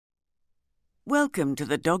Welcome to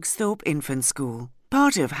the Dogsthorpe Infant School,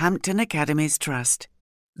 part of Hampton Academies Trust.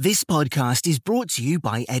 This podcast is brought to you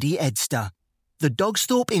by Eddie Edster, the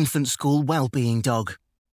Dogsthorpe Infant School Wellbeing Dog.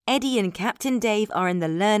 Eddie and Captain Dave are in the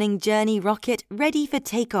Learning Journey rocket ready for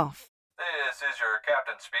takeoff. This is your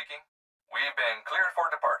captain speaking. We've been cleared for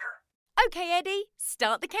departure. Okay, Eddie,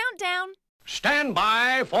 start the countdown. Stand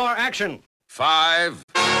by for action. 5,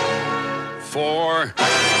 4,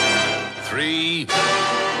 3,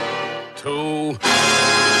 2,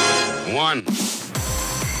 1.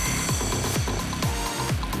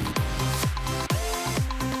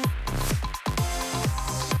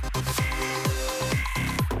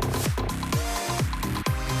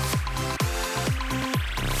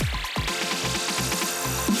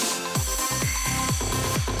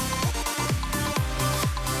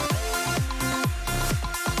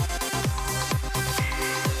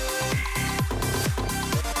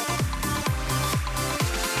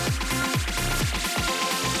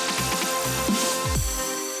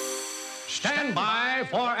 Stand by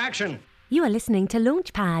for action. You are listening to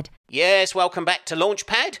Launchpad. Yes, welcome back to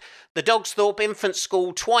Launchpad, the Dogsthorpe Infant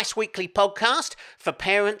School twice-weekly podcast for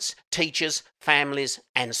parents, teachers, families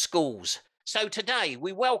and schools. So today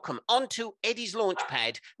we welcome onto Eddie's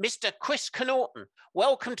Launchpad, Mr. Chris Connaughton.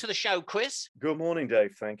 Welcome to the show, Chris. Good morning,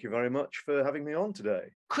 Dave. Thank you very much for having me on today.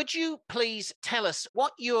 Could you please tell us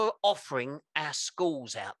what you're offering our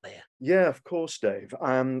schools out there? Yeah, of course, Dave.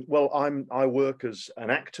 I work as an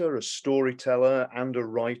actor, a storyteller, and a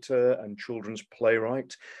writer and children's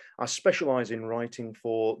playwright. I specialise in writing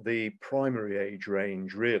for the primary age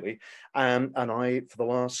range, really. And I, for the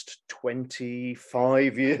last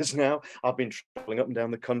 25 years now, I've been travelling up and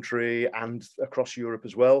down the country and across Europe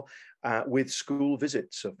as well, with school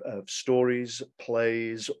visits of stories,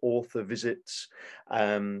 plays, author visits.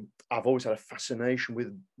 I've always had a fascination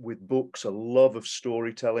with books, a love of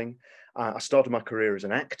storytelling. I started my career as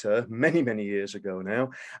an actor many, many years ago now,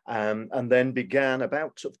 and then began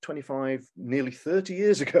about sort of 25, nearly 30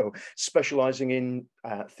 years ago, specialising in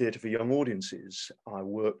theatre for young audiences. I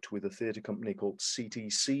worked with a theatre company called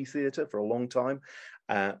CTC Theatre for a long time,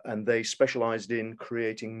 and they specialised in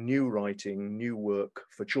creating new writing, new work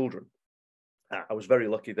for children. I was very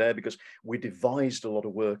lucky there because we devised a lot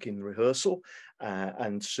of work in rehearsal,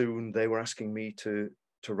 and soon they were asking me to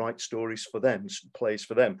write stories for them, plays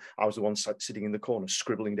for them. I was the one sitting in the corner,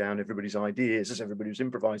 scribbling down everybody's ideas as everybody was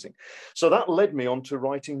improvising. So that led me on to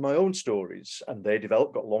writing my own stories, and they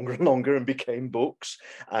developed, got longer and longer and became books.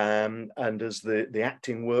 And as the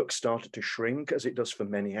acting work started to shrink, as it does for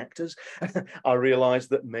many actors, I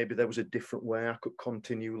realized that maybe there was a different way I could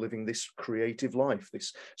continue living this creative life,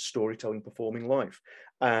 this storytelling, performing life.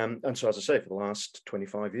 And so, as I say, for the last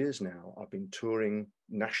 25 years now, I've been touring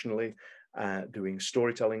nationally, doing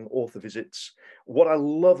storytelling, author visits. What I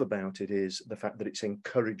love about it is the fact that it's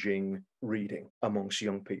encouraging reading amongst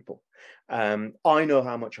young people. I know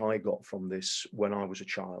how much I got from this when I was a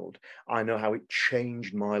child. I know how it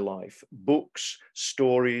changed my life. Books,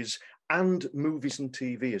 stories, and movies and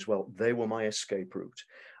TV as well. They were my escape route.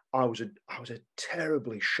 I was a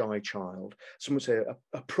terribly shy child. Some would say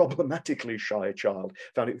a problematically shy child.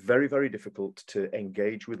 Found it very, very difficult to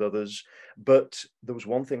engage with others. But there was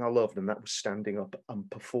one thing I loved, and that was standing up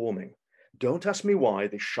and performing. Don't ask me why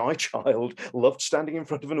this shy child loved standing in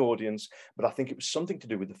front of an audience, but I think it was something to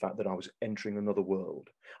do with the fact that I was entering another world.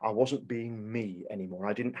 I wasn't being me anymore.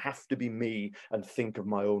 I didn't have to be me and think of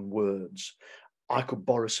my own words. I could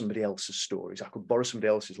borrow somebody else's stories. I could borrow somebody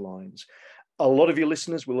else's lines. A lot of your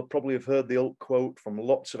listeners will probably have heard the old quote from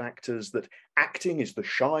lots of actors that acting is the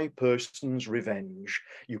shy person's revenge.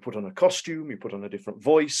 You put on a costume, you put on a different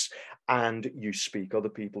voice, and you speak other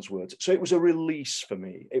people's words. So it was a release for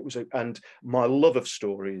me. And my love of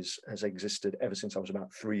stories has existed ever since I was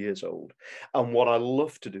about 3 years old. And what I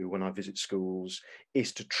love to do when I visit schools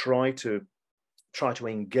is to try to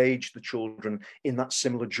engage the children in that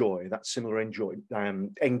similar joy, that similar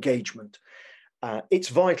engagement. It's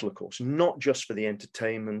vital, of course, not just for the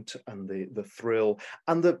entertainment and the thrill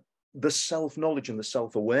and the self-knowledge and the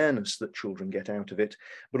self-awareness that children get out of it,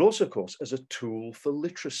 but also, of course, as a tool for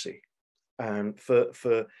literacy and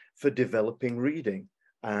for developing reading.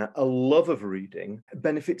 A love of reading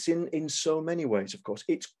benefits in so many ways, of course.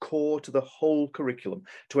 It's core to the whole curriculum,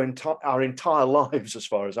 to our entire lives, as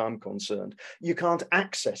far as I'm concerned. You can't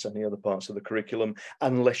access any other parts of the curriculum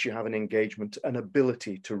unless you have an engagement, an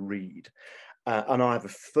ability to read. And I have a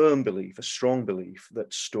strong belief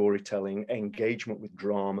that storytelling, engagement with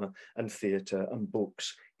drama and theatre and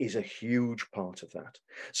books is a huge part of that.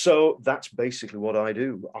 So that's basically what I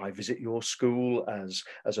do. I visit your school as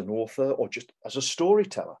an author or just as a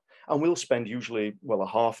storyteller. And we'll spend usually, well, a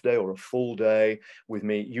half day or a full day with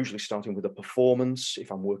me, usually starting with a performance,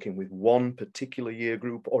 if I'm working with one particular year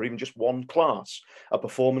group or even just one class, a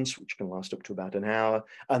performance which can last up to about an hour,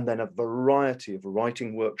 and then a variety of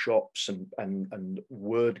writing workshops and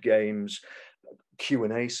word games,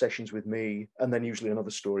 Q&A sessions with me, and then usually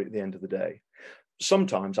another story at the end of the day.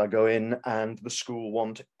 Sometimes I go in and the school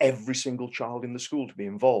want every single child in the school to be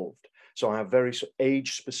involved. So I have very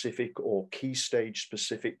age-specific or key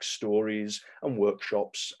stage-specific stories and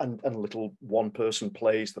workshops and little one-person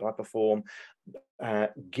plays that I perform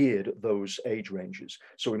geared at those age ranges.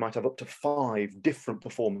 So we might have up to 5 different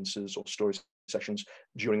performances or story sessions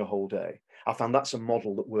during a whole day. I found that's a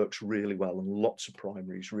model that works really well, and lots of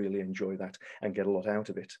primaries really enjoy that and get a lot out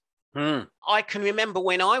of it. I can remember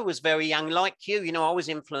when I was very young, like you, I was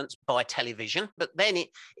influenced by television, but then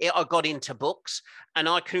I got into books, and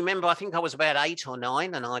I can remember, I think I was about 8 or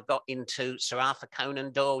 9, and I got into Sir Arthur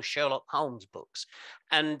Conan Doyle, Sherlock Holmes books.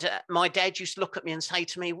 And my dad used to look at me and say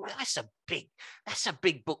to me, well, that's a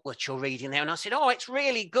big book that you're reading there. And I said, oh, it's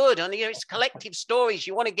really good. And it's collective stories.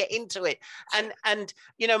 You want to get into it. And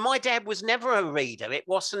my dad was never a reader. It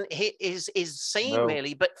wasn't his scene,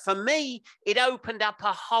 really. But for me, it opened up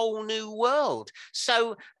a whole new world.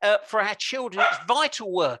 So for our children, it's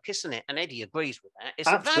vital work, isn't it? And Eddie agrees with that. It's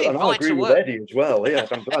absolutely, a very and I agree with Eddie as well. Yes,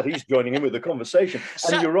 I'm glad he's joining in with the conversation.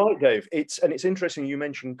 And you're right, Dave. It's interesting you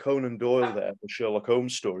mentioned Conan Doyle there, the Sherlock Holmes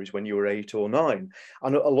stories when you were 8 or 9. I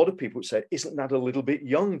know a lot of people would say, isn't that a little bit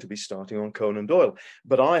young to be starting on Conan Doyle?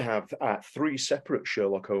 But I have 3 separate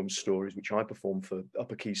Sherlock Holmes stories which I perform for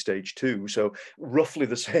Upper Key Stage 2, so roughly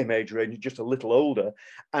the same age range, just a little older.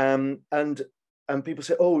 And people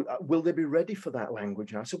say, oh, will they be ready for that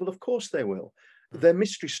language? And I said, well, of course they will. They're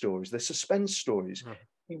mystery stories, they're suspense stories.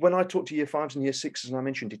 When I talk to year 5s and year 6s, and I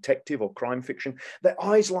mention detective or crime fiction, their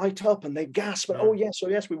eyes light up and they gasp, and, oh yes,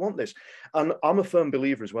 we want this. And I'm a firm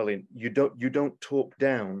believer as well in you don't talk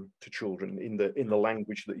down to children in the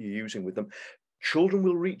language that you're using with them. Children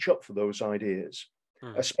will reach up for those ideas,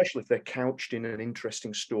 especially if they're couched in an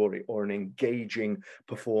interesting story or an engaging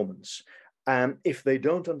performance. And if they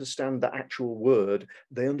don't understand the actual word,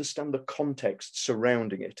 they understand the context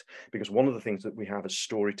surrounding it. Because one of the things that we have as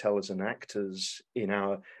storytellers and actors in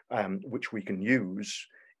our, which we can use,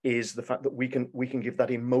 is the fact that we can give that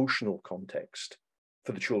emotional context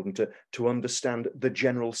for the children to understand the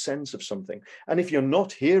general sense of something. And if you're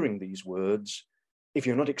not hearing these words, if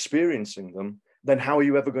you're not experiencing them, then how are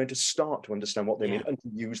you ever going to start to understand what they mean and to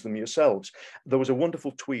use them yourselves? There was a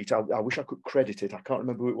wonderful tweet, I wish I could credit it, I can't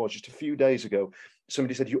remember who it was, just a few days ago.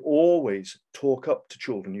 Somebody said, you always talk up to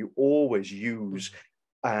children, you always use,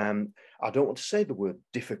 I don't want to say the word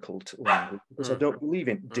difficult language, because I don't believe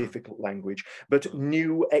in difficult language, but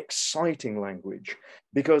new, exciting language.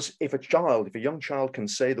 Because if a young child can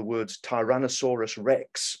say the words Tyrannosaurus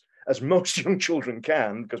Rex, as most young children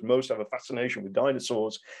can, because most have a fascination with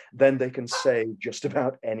dinosaurs, then they can say just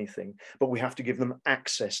about anything. But we have to give them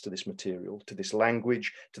access to this material, to this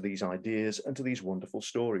language, to these ideas, and to these wonderful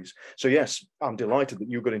stories. So yes, I'm delighted that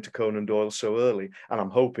you got into Conan Doyle so early, and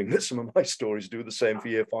I'm hoping that some of my stories do the same for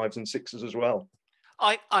year 5s and 6s as well.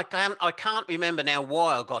 I can't remember now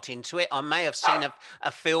why I got into it. I may have seen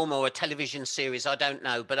a film or a television series, I don't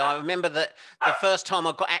know. But I remember that the first time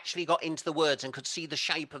I actually got into the words and could see the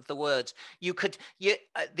shape of the words,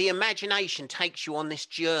 the imagination takes you on this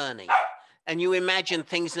journey and you imagine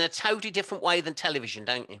things in a totally different way than television,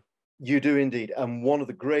 don't you? You do indeed. And one of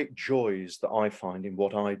the great joys that I find in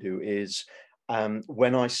what I do is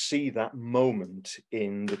when I see that moment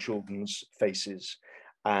in the children's faces.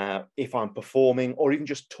 If I'm performing or even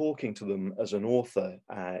just talking to them as an author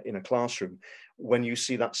in a classroom, when you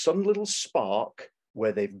see that sudden little spark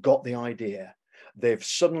where they've got the idea, they've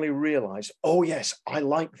suddenly realized, oh yes, I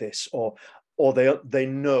like this, or they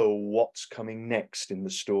know what's coming next in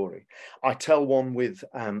the story. I tell one with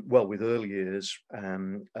early years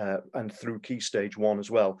and through Key Stage 1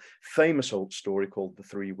 as well, famous old story called The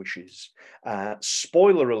Three Wishes.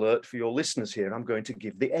 Spoiler alert for your listeners here, I'm going to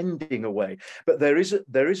give the ending away, but there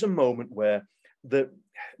is a moment where the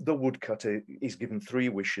woodcutter is given 3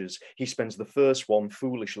 wishes. He spends the first one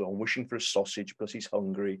foolishly on wishing for a sausage because he's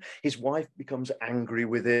hungry. His wife becomes angry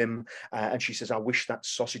with him and she says, I wish that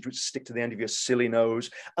sausage would stick to the end of your silly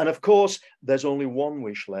nose. And of course, there's only one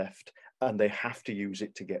wish left and they have to use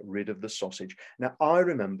it to get rid of the sausage. Now, I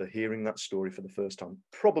remember hearing that story for the first time,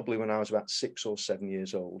 probably when I was about 6 or 7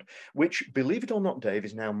 years old, which, believe it or not, Dave,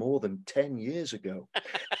 is now more than 10 years ago.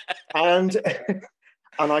 And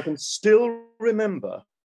I can still remember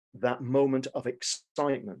that moment of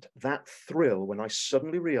excitement, that thrill when I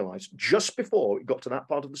suddenly realized, just before it got to that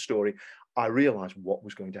part of the story, I realized what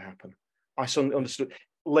was going to happen. I suddenly understood.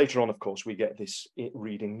 Later on, of course, we get this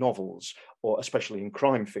reading novels, or especially in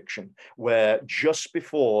crime fiction, where just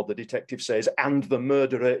before the detective says, and the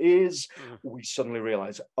murderer is, we suddenly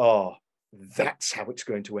realize, oh, that's how it's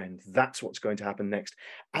going to end. That's what's going to happen next.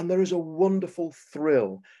 And there is a wonderful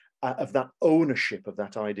thrill of that ownership of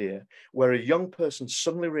that idea, where a young person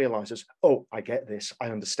suddenly realizes, oh, I get this,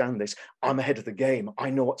 I understand this, I'm ahead of the game,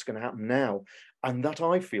 I know what's going to happen now. And that,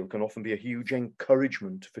 I feel, can often be a huge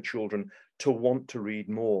encouragement for children to want to read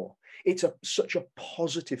more. It's such a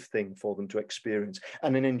positive thing for them to experience,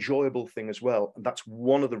 and an enjoyable thing as well. And that's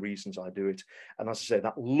one of the reasons I do it. And as I say,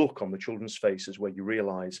 that look on the children's faces where you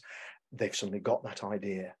realize they've suddenly got that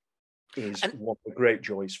idea is one of the great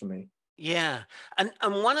joys for me. Yeah, and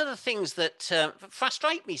one of the things that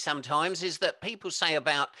frustrate me sometimes is that people say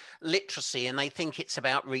about literacy, and they think it's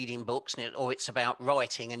about reading books, or it's about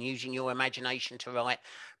writing and using your imagination to write,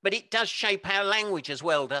 but it does shape our language as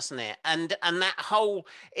well, doesn't it? And that whole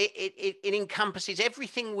it encompasses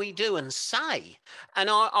everything we do and say. And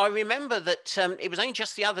I remember that it was only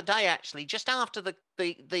just the other day, actually, just after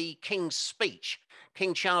the King's speech,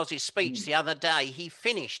 King Charles's speech the other day, he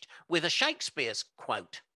finished with a Shakespeare's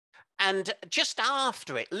quote. And just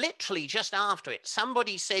after it, literally just after it,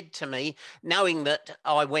 somebody said to me, knowing that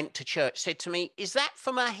I went to church, said to me, is that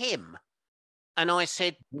from a hymn? And I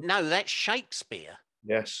said, no, that's Shakespeare.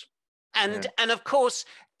 Yes. And of course,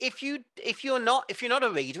 if you're not a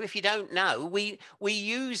reader, if you don't know, we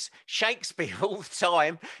use Shakespeare all the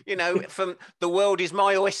time, you know, from The World Is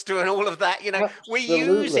My Oyster and all of that, you know, we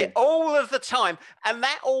use it all of the time. And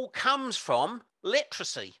that all comes from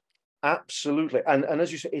literacy. Absolutely. And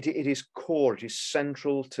as you say, it is core, it is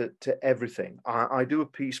central to everything. I do a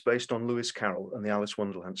piece based on Lewis Carroll and the Alice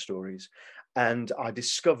Wonderland stories. And I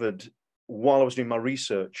discovered, while I was doing my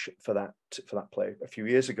research for that play a few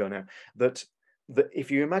years ago now, that if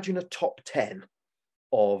you imagine a top 10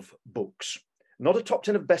 of books, not a top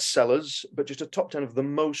 10 of bestsellers, but just a top 10 of the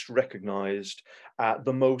most recognized,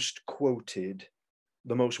 the most quoted,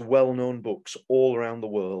 the most well-known books all around the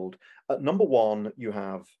world. At number 1, you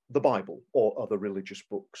have the Bible or other religious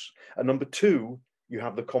books. At number 2, you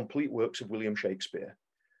have the complete works of William Shakespeare.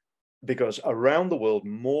 Because around the world,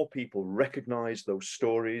 more people recognize those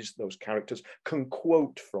stories, those characters, can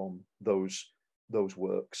quote from those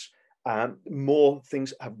works. And more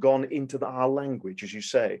things have gone into our language, as you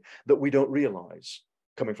say, that we don't realize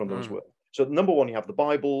coming from those works. So at number 1, you have the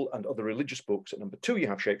Bible and other religious books. At number 2, you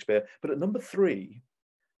have Shakespeare. But at number 3,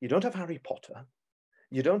 you don't have Harry Potter.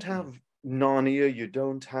 You don't have Narnia. You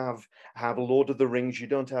don't have Lord of the Rings. You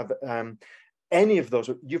don't have any of those.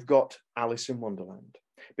 You've got Alice in Wonderland.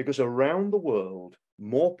 Because around the world,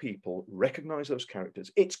 more people recognize those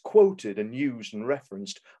characters. It's quoted and used and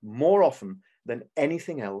referenced more often than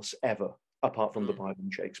anything else ever, apart from the Bible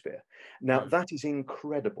and Shakespeare. Now, that is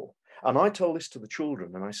incredible. And I tell this to the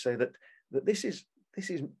children, and I say that this is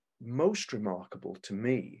most remarkable to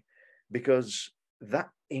me, because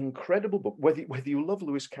that incredible book, whether you love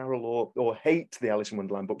Lewis Carroll or hate the Alice in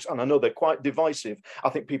Wonderland books, and I know they're quite divisive. I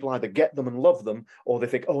think people either get them and love them, or they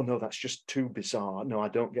think, oh no, that's just too bizarre. No, I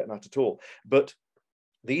don't get that at all. But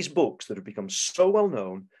these books that have become so well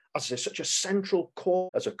known, as I say, such a central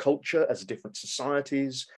core as a culture, as different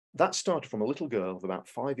societies, that started from a little girl of about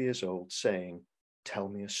 5 years old saying, tell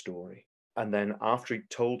me a story. And then after he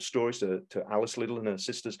told stories to Alice Liddell and her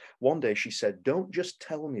sisters, one day she said, don't just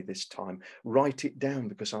tell me this time, write it down,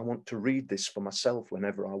 because I want to read this for myself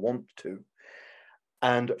whenever I want to.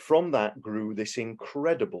 And from that grew this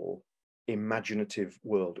incredible imaginative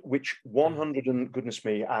world, which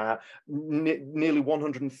nearly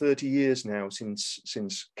 130 years now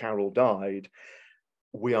since Carroll died,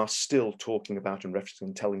 we are still talking about and referencing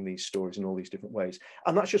and telling these stories in all these different ways.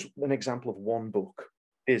 And that's just an example of one book.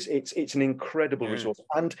 It's an incredible resource,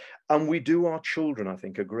 and we do our children, I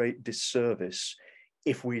think, a great disservice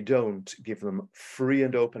if we don't give them free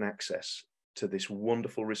and open access to this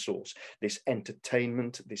wonderful resource, this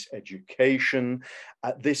entertainment, this education,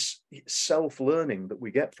 this self-learning that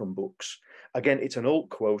we get from books. Again, it's an old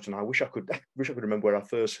quote, and I wish I could remember where I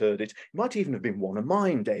first heard it. It might even have been one of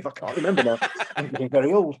mine, Dave. I can't remember now. I'm getting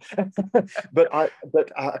very old. but I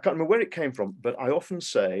can't remember where it came from. But I often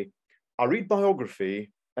say, I read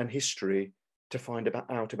biography and history to find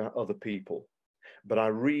out about other people, but I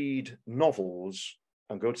read novels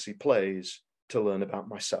and go to see plays to learn about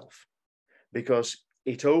myself, because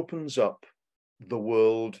it opens up the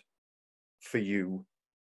world for you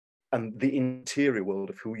and the interior world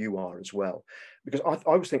of who you are as well. Because I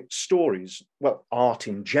always think stories, well, art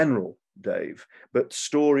in general, Dave, but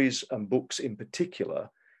stories and books in particular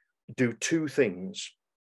do two things,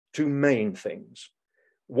 two main things.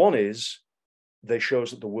 One is they show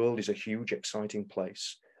us that the world is a huge, exciting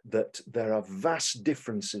place, that there are vast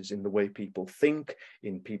differences in the way people think,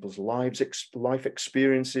 in people's life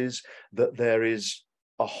experiences, that there is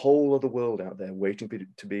a whole other world out there waiting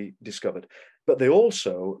to be discovered. But they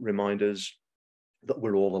also remind us that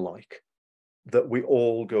we're all alike, that we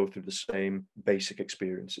all go through the same basic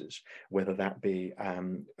experiences, whether that be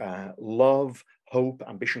love, hope,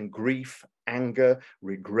 ambition, grief, anger,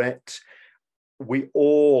 regret. We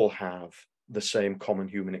all have the same common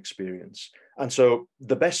human experience. And so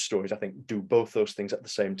the best stories, I think, do both those things at the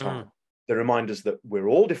same time. They remind us that we're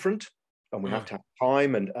all different, and we have to have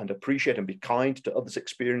time and appreciate and be kind to others'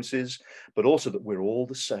 experiences, but also that we're all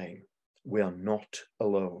the same. We are not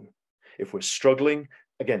alone. If we're struggling,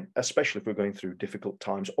 again, especially if we're going through difficult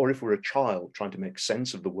times, or if we're a child trying to make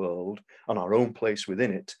sense of the world and our own place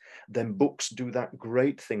within it, then books do that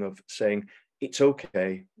great thing of saying, it's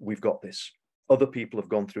okay, we've got this. Other people have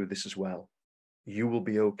gone through this as well. You will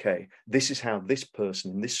be okay. This is how this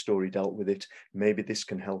person in this story dealt with it. Maybe this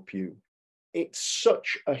can help you. It's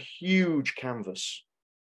such a huge canvas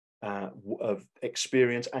of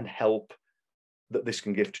experience and help that this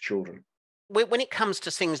can give to children. When it comes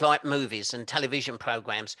to things like movies and television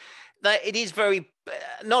programs, it is very,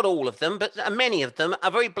 not all of them, but many of them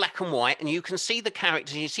are very black and white, and you can see the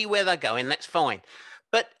characters, you see where they're going, that's fine.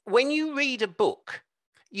 But when you read a book,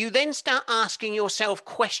 you then start asking yourself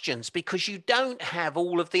questions because you don't have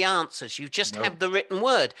all of the answers. You just have the written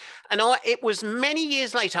word. And it was many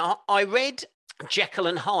years later, I read Jekyll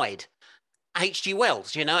and Hyde, H.G.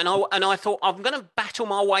 Wells, and I thought, I'm going to battle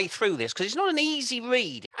my way through this because it's not an easy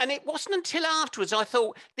read. And it wasn't until afterwards I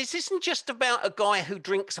thought, this isn't just about a guy who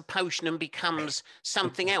drinks a potion and becomes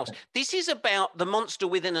something else. This is about the monster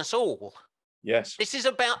within us all. Yes. This is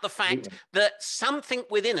about the fact that something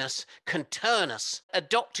within us can turn us, a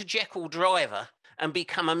Dr. Jekyll driver, and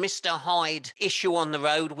become a Mr. Hyde issue on the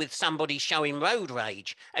road with somebody showing road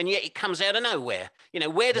rage. And yet it comes out of nowhere.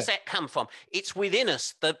 Where does that come from? It's within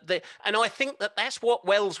us. And I think that that's what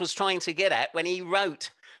Wells was trying to get at when he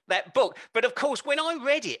wrote that book. But of course, when I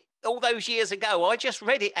read it all those years ago, I just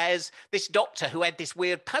read it as this doctor who had this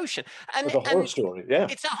weird potion. And it's a horror story, yeah.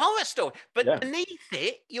 It's a horror story. But beneath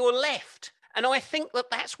it, you're left. And I think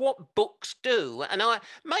that that's what books do. And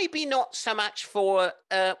maybe not so much for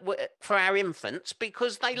our infants,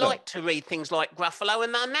 because they like to read things like Gruffalo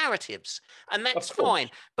and their narratives. And that's fine.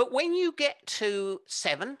 But when you get to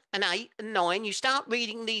 7 and 8 and 9, you start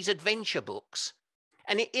reading these adventure books.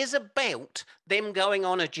 And it is about them going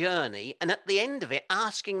on a journey. And at the end of it,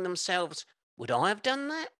 asking themselves, would I have done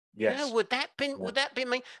that? Yes. Would that be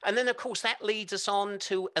me? And then, of course, that leads us on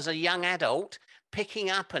to, as a young adult, picking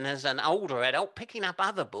up, and as an older adult, picking up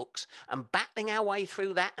other books and battling our way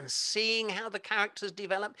through that and seeing how the characters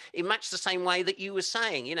develop in much the same way that you were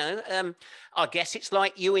saying. I guess it's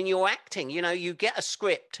like you in your acting. You get a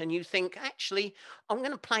script and you think, actually, I'm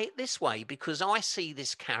going to play it this way because I see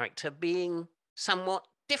this character being somewhat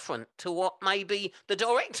different to what maybe the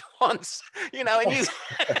director wants, and you...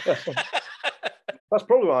 That's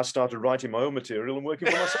probably why I started writing my own material and working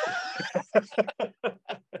for myself.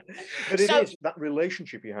 But it is that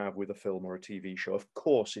relationship you have with a film or a TV show, of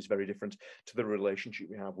course, is very different to the relationship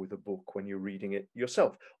you have with a book when you're reading it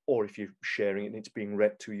yourself, or if you're sharing it and it's being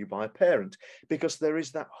read to you by a parent, because there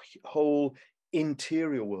is that whole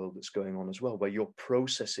interior world that's going on as well, where you're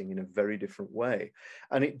processing in a very different way.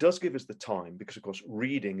 And it does give us the time, because of course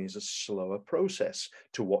reading is a slower process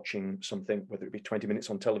to watching something, whether it be 20 minutes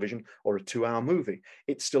on television or a 2-hour movie.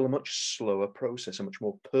 It's still a much slower process, a much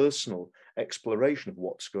more personal exploration of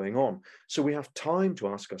what's going on. So we have time to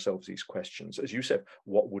ask ourselves these questions. As you said,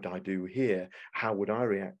 what would I do here? How would I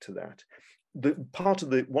react to that?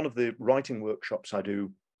 One of the writing workshops I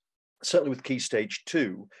do, certainly with Key Stage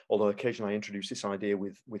 2, although occasionally I introduce this idea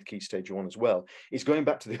with Key Stage 1 as well, is going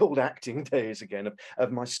back to the old acting days again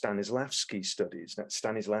of my Stanislavski studies. Now,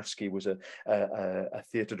 Stanislavski was a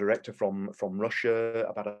theatre director from Russia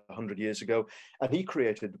about 100 years ago, and he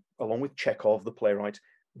created, along with Chekhov, the playwright,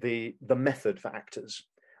 the method for actors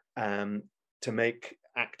to make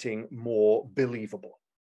acting more believable,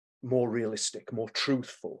 more realistic, more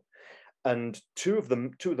truthful. And two of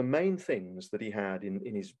the main things that he had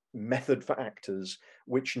in his method for actors,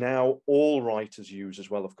 which now all writers use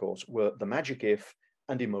as well, of course, were the magic if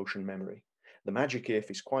and emotion memory. The magic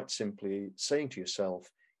if is quite simply saying to yourself,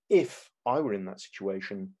 if I were in that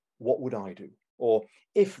situation, what would I do? Or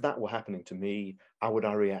if that were happening to me, how would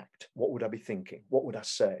I react? What would I be thinking? What would I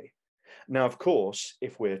say? Now, of course,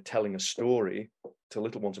 if we're telling a story to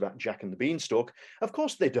little ones about Jack and the Beanstalk, of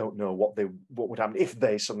course they don't know what would happen if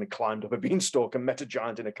they suddenly climbed up a beanstalk and met a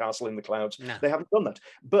giant in a castle in the clouds. No. They haven't done that.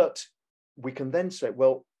 But we can then say,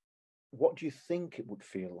 well, what do you think it would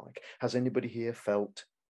feel like? Has anybody here felt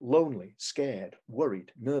lonely, scared,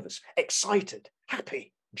 worried, nervous, excited,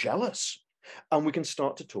 happy, jealous? And we can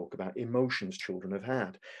start to talk about emotions children have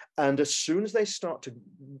had. And as soon as they start to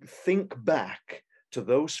think back to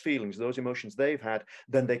those feelings, those emotions they've had,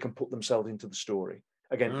 then they can put themselves into the story.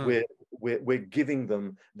 Again, we're giving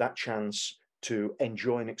them that chance to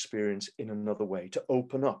enjoy an experience in another way, to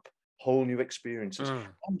open up whole new experiences,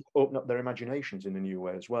 and open up their imaginations in a new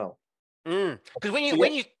way as well. Because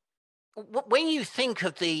when you think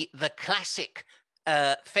of the classic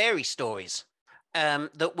fairy stories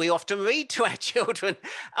that we often read to our children,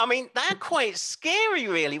 I mean, they're quite scary,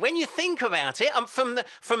 really, when you think about it. From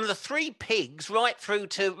the Three Pigs right through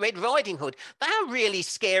to Red Riding Hood, they're really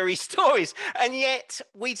scary stories, and yet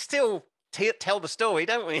we still tell the story,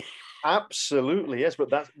 don't we? Absolutely, yes, but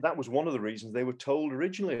that was one of the reasons they were told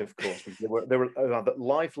originally, of course, because they were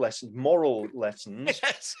life lessons, moral lessons,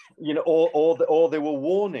 Yes. you know, or they were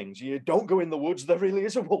warnings. You don't go in the woods. There really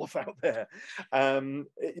is a wolf out there.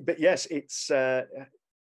 But yes, it's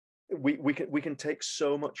we can take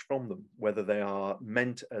so much from them, whether they are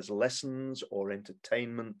meant as lessons or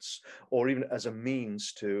entertainments, or even as a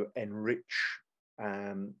means to enrich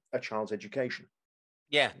a child's education.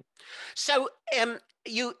 Yeah. So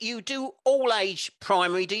you do all age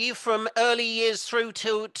primary, do you, from early years through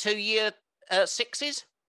to year sixes?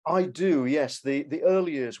 I do, yes. The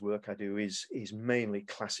early years work I do is mainly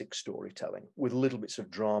classic storytelling with little bits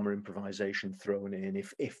of drama improvisation thrown in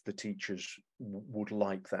if the teachers would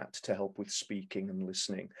like that to help with speaking and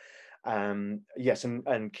listening. Yes,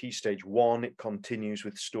 and Key Stage 1, it continues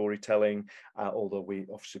with storytelling, although we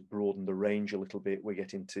obviously broaden the range a little bit. We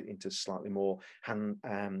get into slightly more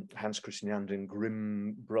Hans Christian Andersen,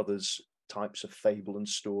 Grimm brothers types of fable and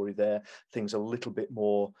story there, things a little bit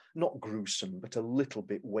more, not gruesome, but a little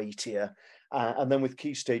bit weightier. And then with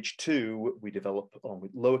Key Stage 2, we develop on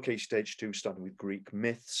with lowercase stage 2, starting with Greek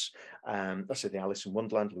myths, let's say the Alice in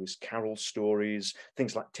Wonderland, Lewis Carroll stories,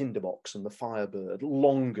 things like Tinderbox and the Firebird,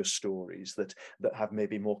 longer stories that have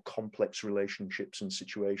maybe more complex relationships and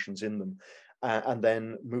situations in them. And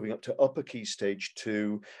then moving up to upper Key Stage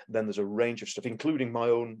 2, then there's a range of stuff, including my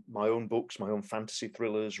own books, my own fantasy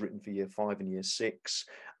thrillers written for year 5 and year 6.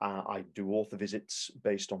 I do author visits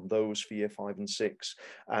based on those for year 5 and 6,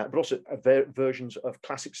 but also versions of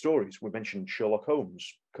classic stories. We mentioned Sherlock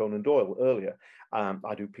Holmes, Conan Doyle earlier.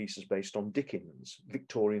 I do pieces based on Dickens,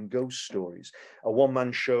 Victorian ghost stories, a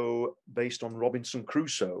one-man show based on Robinson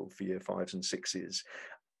Crusoe for year 5s and 6s.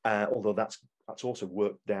 Although that's also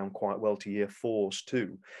worked down quite well to year 4s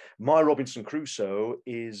too. My Robinson Crusoe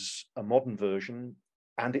is a modern version,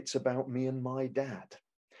 and it's about me and my dad.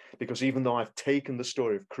 Because even though I've taken the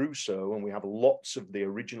story of Crusoe and we have lots of the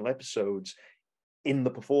original episodes in the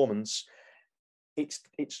performance,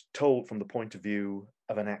 it's told from the point of view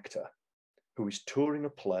of an actor who is touring a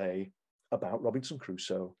play about Robinson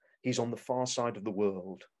Crusoe. He's on the far side of the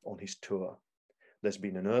world on his tour. There's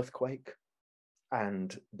been an earthquake,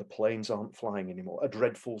 and the planes aren't flying anymore, a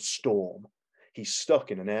dreadful storm. He's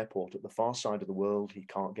stuck in an airport at the far side of the world. He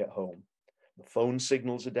can't get home. The phone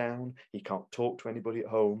signals are down. He can't talk to anybody at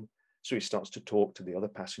home. So he starts to talk to the other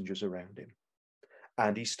passengers around him.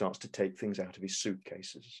 And he starts to take things out of his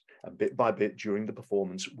suitcases. And bit by bit during the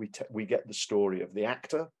performance, we get the story of the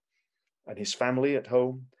actor and his family at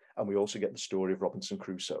home. And we also get the story of Robinson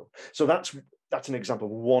Crusoe. So that's an example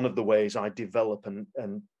of one of the ways I develop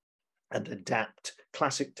and adapt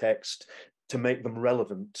classic text to make them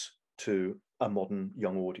relevant to a modern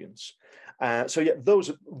young audience. So yeah, those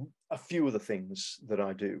are a few of the things that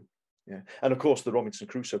I do. Yeah, and of course the Robinson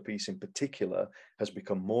Crusoe piece in particular has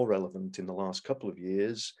become more relevant in the last couple of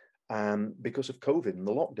years because of COVID and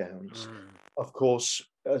the lockdowns. Of course,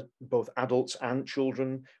 both adults and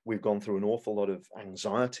children, we've gone through an awful lot of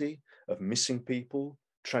anxiety, of missing people.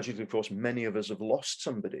 Tragically, of course, many of us have lost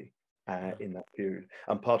somebody in that period.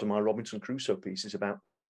 And part of my Robinson Crusoe piece is about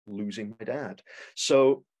losing my dad.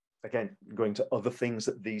 So again, going to other things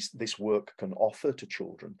that this work can offer to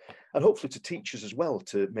children, and hopefully to teachers as well,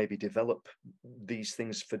 to maybe develop these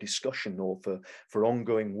things for discussion or for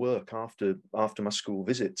ongoing work after my school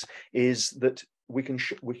visits, is that we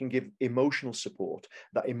can give emotional support,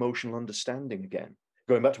 that emotional understanding again.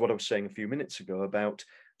 Going back to what I was saying a few minutes ago about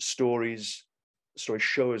stories Stories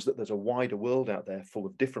show us that there's a wider world out there full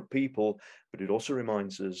of different people, but it also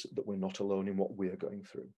reminds us that we're not alone in what we're going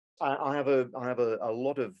through. I have a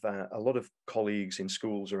lot of colleagues in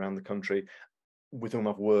schools around the country with whom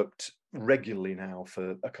I've worked regularly now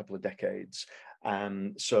for a couple of decades.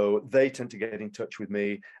 So they tend to get in touch with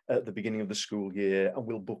me at the beginning of the school year, and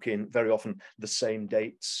we'll book in very often the same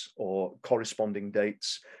dates or corresponding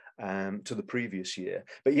dates to the previous year.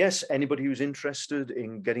 But yes, anybody who's interested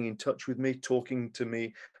in getting in touch with me, talking to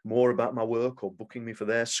me more about my work or booking me for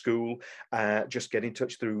their school, just get in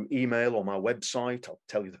touch through email or my website. I'll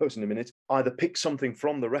tell you those in a minute. Either pick something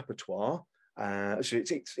from the repertoire, so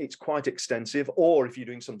it's quite extensive, or if you're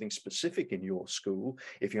doing something specific in your school,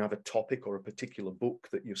 if you have a topic or a particular book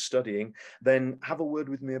that you're studying, then have a word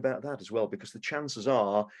with me about that as well, because the chances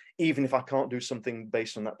are, even if I can't do something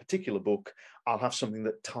based on that particular book, I'll have something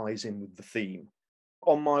that ties in with the theme.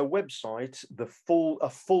 On my website, a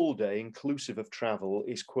full day inclusive of travel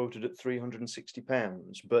is quoted at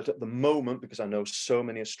 £360. But at the moment, because I know so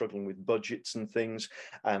many are struggling with budgets and things,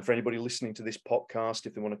 and for anybody listening to this podcast,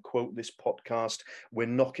 if they want to quote this podcast, we're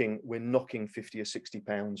knocking £50 or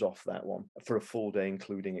 £60 off that one for a full day,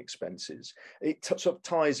 including expenses. It sort of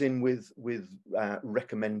ties in with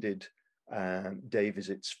recommended day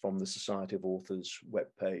visits from the Society of Authors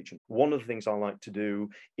webpage. One of the things I like to do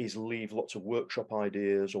is leave lots of workshop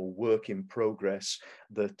ideas or work in progress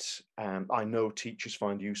that I know teachers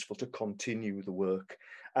find useful to continue the work.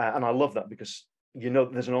 And I love that because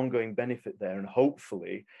there's an ongoing benefit there, and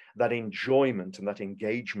hopefully that enjoyment and that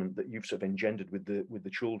engagement that you've sort of engendered with the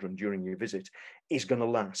children during your visit is going to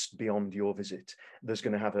last beyond your visit. It's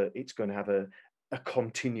going to have a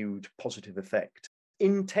continued positive effect.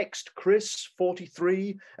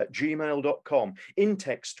 intextchris43@gmail.com.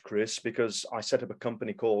 Intext Chris, because I set up a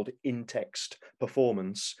company called Intext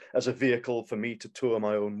Performance as a vehicle for me to tour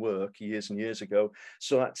my own work years and years ago.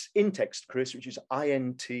 So that's Intext Chris, which is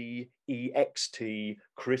INTEXT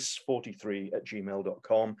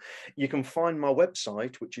Chris43@gmail.com. You can find my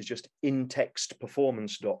website, which is just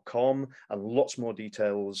intextperformance.com, and lots more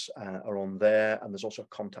details are on there. And there's also a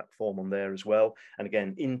contact form on there as well. And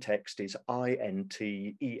again, Intext is INTEXT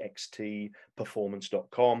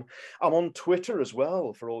performance.com. I'm on Twitter as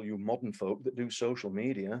well for all you modern folk that do social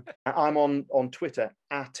media. I'm on Twitter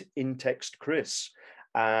 @IntextChris.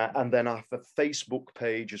 And then I have a Facebook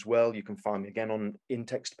page as well. You can find me again on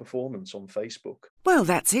Intext Performance on Facebook. Well,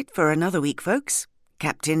 that's it for another week, folks.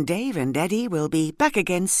 Captain Dave and Eddie will be back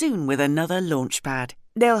again soon with another Launchpad.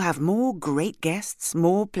 They'll have more great guests,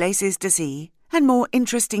 more places to see, and more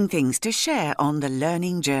interesting things to share on the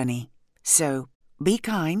learning journey. So be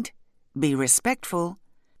kind, be respectful,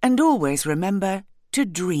 and always remember to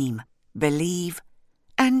dream, believe,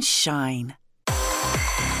 and shine.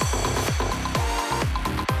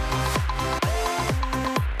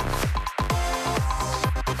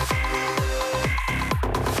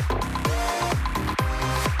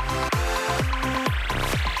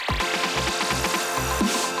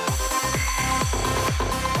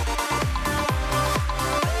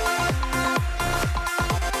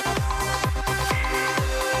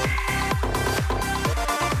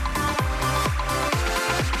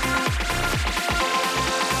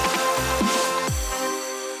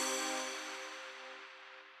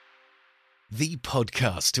 The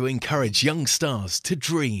podcast to encourage young stars to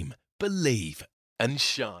dream, believe, and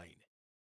shine.